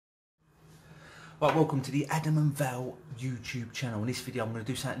Right, welcome to the Adam and Val YouTube channel. In this video I'm going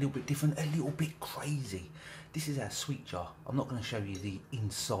to do something a little bit different, a little bit crazy. This is our sweet jar. I'm not going to show you the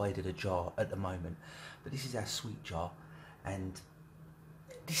inside of the jar at the moment, but this is our sweet jar, and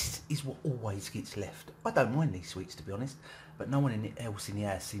this is what always gets left. I don't mind these sweets, to be honest, but no one else in the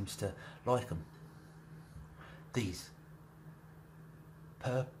house seems to like them. These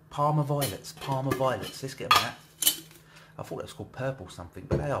Parma violets, let's get them out. I thought it was called purple something,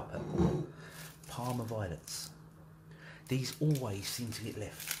 but they are purple. Parma violets. These always seem to get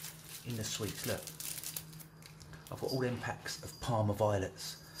left in the sweets. Look, I've got all them packs of Parma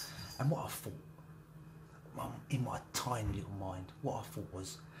violets, and what I thought, in my tiny little mind, what I thought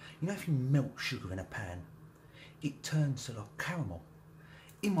was, you know, if you melt sugar in a pan, it turns to like caramel.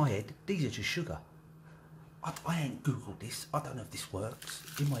 In my head, these are just sugar. I ain't googled this. I don't know if this works.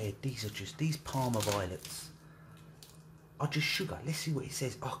 In my head, these Parma violets are just sugar. Let's see what it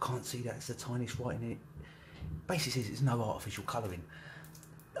says. I can't see that. It's the tiniest writing in it. Basically says it's no artificial colouring.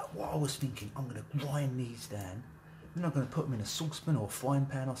 What I was thinking, I'm going to grind these down, then I'm going to put them in a saucepan or a frying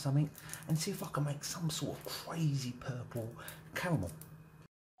pan or something, and see if I can make some sort of crazy purple caramel.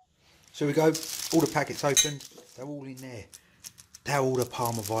 So we go. All the packets opened. They're all in there. They're all the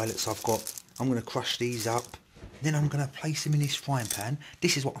Parma violets I've got. I'm going to crush these up. Then I'm going to place them in this frying pan.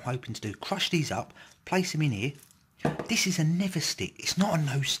 This is what I'm hoping to do. Crush these up. Place them in here. This is a never stick. It's not a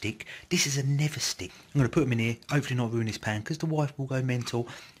no stick. This is a never stick. I'm going to put them in here. Hopefully not ruin this pan because the wife will go mental.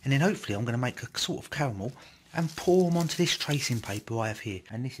 And then hopefully I'm going to make a sort of caramel and pour them onto this tracing paper I have here.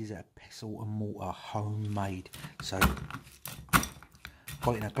 And this is a pestle and mortar homemade. So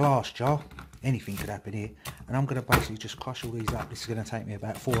got it in a glass jar. Anything could happen here. And I'm going to basically just crush all these up. This is going to take me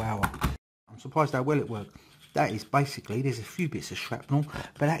about 4 hours. I'm surprised how well it worked. That is basically, there's a few bits of shrapnel,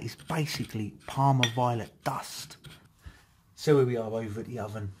 but that is basically Parma violet dust. So here we are over at the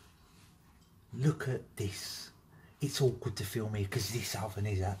oven. Look at this. It's awkward to film here because this oven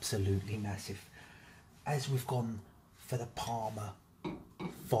is absolutely massive. As we've gone for the Parma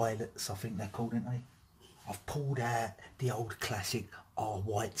violets, I think they're called, aren't they? I've pulled out the old classic, our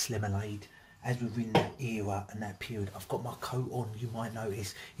White's lemonade. As we're in that era and that period, I've got my coat on. You might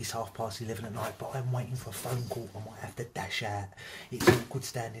notice it's 11:30 at night, but I'm waiting for a phone call. I might have to dash out. It's awkward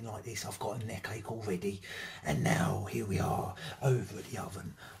standing like this. I've got a neck ache already. And now here we are over at the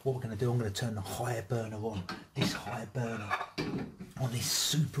oven. What we're going to do, I'm going to turn the high burner on. This high burner on this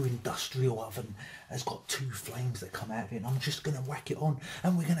super industrial oven has got 2 flames that come out of it, and I'm just going to whack it on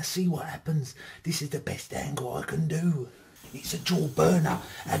and we're going to see what happens. This is the best angle I can do. It's a dual burner.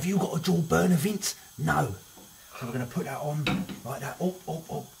 Have you got a dual burner, Vince? No. So we're going to put that on like that.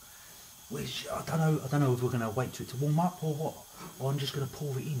 Which I don't know if we're going to wait for it to warm up or what. Or I'm just going to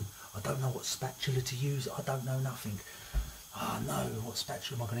pour it in. I don't know what spatula to use. I don't know nothing. No, what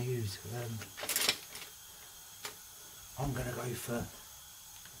spatula am I going to use? I'm going to go for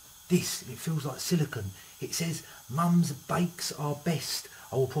this. It feels like silicone. It says Mum's bakes are best.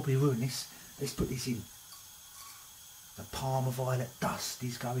 I will probably ruin this. Let's put this in. The Parma violet dust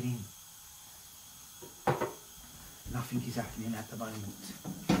is going in. Nothing is happening at the moment.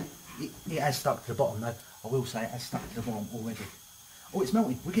 It has stuck to the bottom though. I will say it has stuck to the bottom already. Oh, it's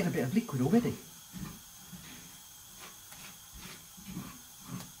melting. We're getting a bit of liquid already.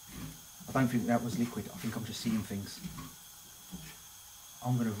 I don't think that was liquid. I think I'm just seeing things.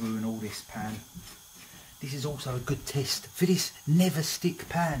 I'm going to ruin all this pan. This is also a good test for this never stick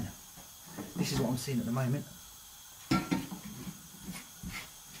pan. This is what I'm seeing at the moment.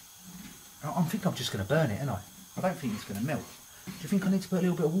 I think I'm just going to burn it, ain't I? I don't think it's going to melt. Do you think I need to put a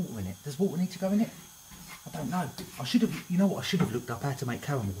little bit of water in it? Does water need to go in it? I don't know. I should have, you know what, I should have looked up how to make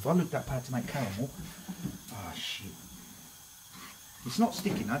caramel. If I looked up how to make caramel, shit. It's not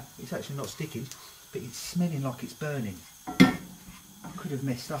sticking though. It's actually not sticking, but it's smelling like it's burning. I could have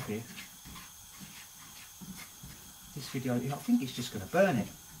messed up here. This video, I think it's just going to burn it.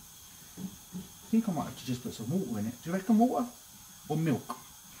 I think I might have to just put some water in it. Do you reckon water? Or milk?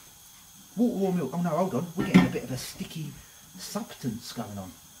 Water or milk? Oh no, hold on. We're getting a bit of a sticky substance going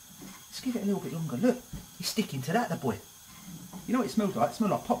on. Let's give it a little bit longer. Look, it's sticking to that, the boy. You know what it smells like? It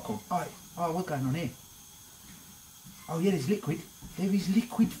smells like popcorn. Oh, what's going on here? Oh yeah, there's liquid. There is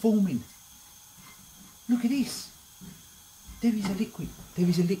liquid forming. Look at this. There is a liquid. There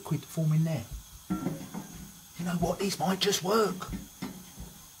is a liquid forming there. You know what? This might just work.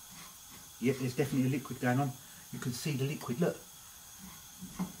 Yep, there's definitely a liquid going on. You can see the liquid, look.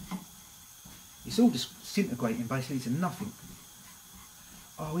 It's all just disintegrating basically to nothing.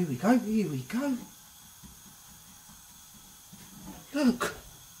 Oh, here we go, here we go. Look,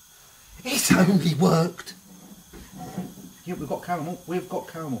 it's only worked Yeah, we've got caramel. We've got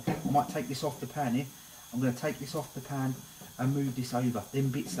caramel. I might take this off the pan here. I'm going to take this off the pan and move this over. Them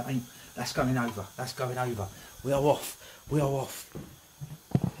bits that ain't, that's going over. That's going over. We are off. We are off.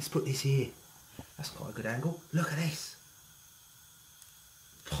 Let's put this here. That's quite a good angle. Look at this.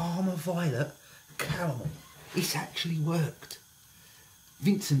 Parma Violet caramel. It's actually worked.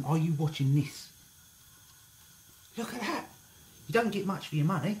 Vincent, are you watching this? Look at that. You don't get much for your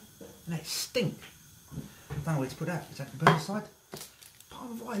money. And that stink. I don't know where to put that. Is that the burn side?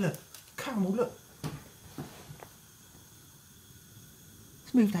 Parma Violet caramel, look.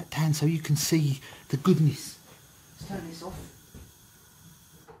 Let's move that down so you can see the goodness. Let's turn this off.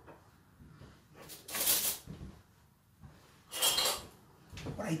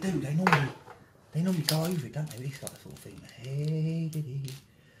 What they do, they normally go over it, don't they? This like sort of thing. Hey,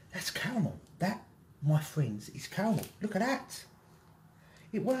 that's caramel. That, my friends, is caramel. Look at that.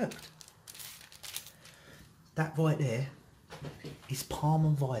 It worked. That right there is Parma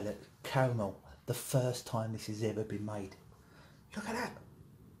Violet caramel. The first time this has ever been made. Look at that.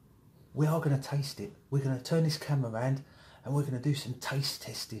 We are going to taste it. We're going to turn this camera around and we're going to do some taste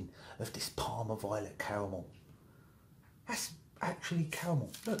testing of this Parma Violet caramel. That's actually caramel.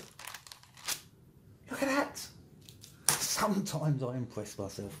 Look. Look at that. Sometimes I impress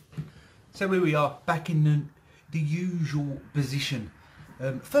myself. So here we are, back in the usual position.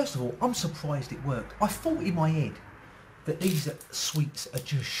 First of all, I'm surprised it worked. I thought in my head that these sweets are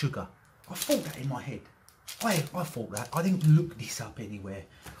just sugar. I thought that in my head. I thought that. I didn't look this up anywhere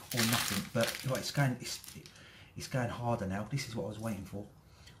or nothing. But right, it's going harder now. This is what I was waiting for.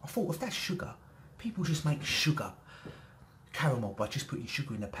 I thought if that's sugar, people just make sugar caramel by just putting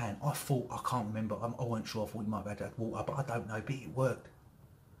sugar in the pan. I thought, I can't remember. I wasn't sure. I thought you might have had water, but I don't know. But it worked.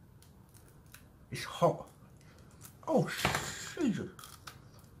 It's hot. Oh, Jesus.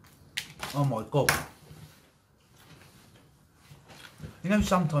 Oh my God. You know,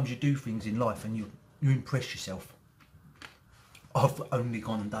 sometimes you do things in life and you impress yourself. I've only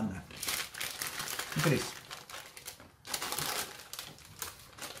gone and done that. Look at this.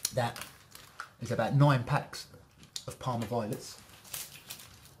 That is about 9 packs of Parma Violets.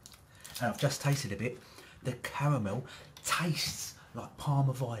 And I've just tasted a bit. The caramel tastes like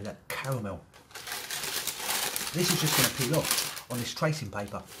Parma Violet caramel. This is just going to peel off on this tracing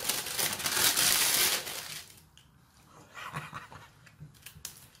paper.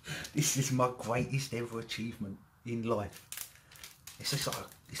 This is my greatest ever achievement in life. It's just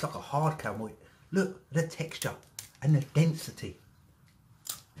like a hard caramel. Look at the texture and the density.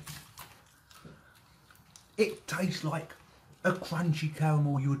 It tastes like a crunchy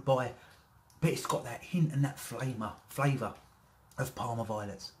caramel you would buy, but it's got that hint and that flavour of Parma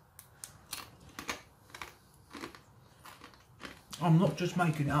Violets. I'm not just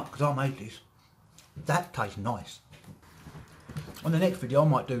making it up because I made this. That tastes nice. On the next video I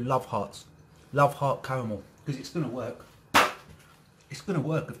might do love hearts. Love heart caramel. Because it's going to work. It's going to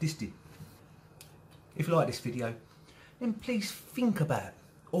work if this did. If you like this video, then please think about it.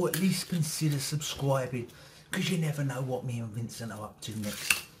 Or at least consider subscribing. Because you never know what me and Vincent are up to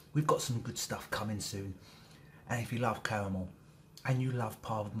next. We've got some good stuff coming soon. And if you love caramel, and you love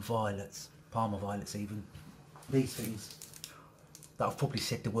Parma Violets even, these things, that I've probably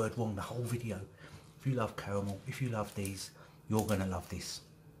said the word wrong the whole video. If you love caramel, if you love these, you're going to love this.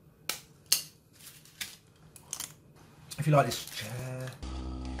 If you like this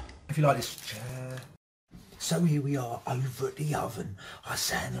chair, so here we are over at the oven. I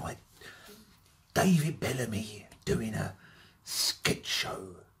sound like David Bellamy doing a sketch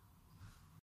show.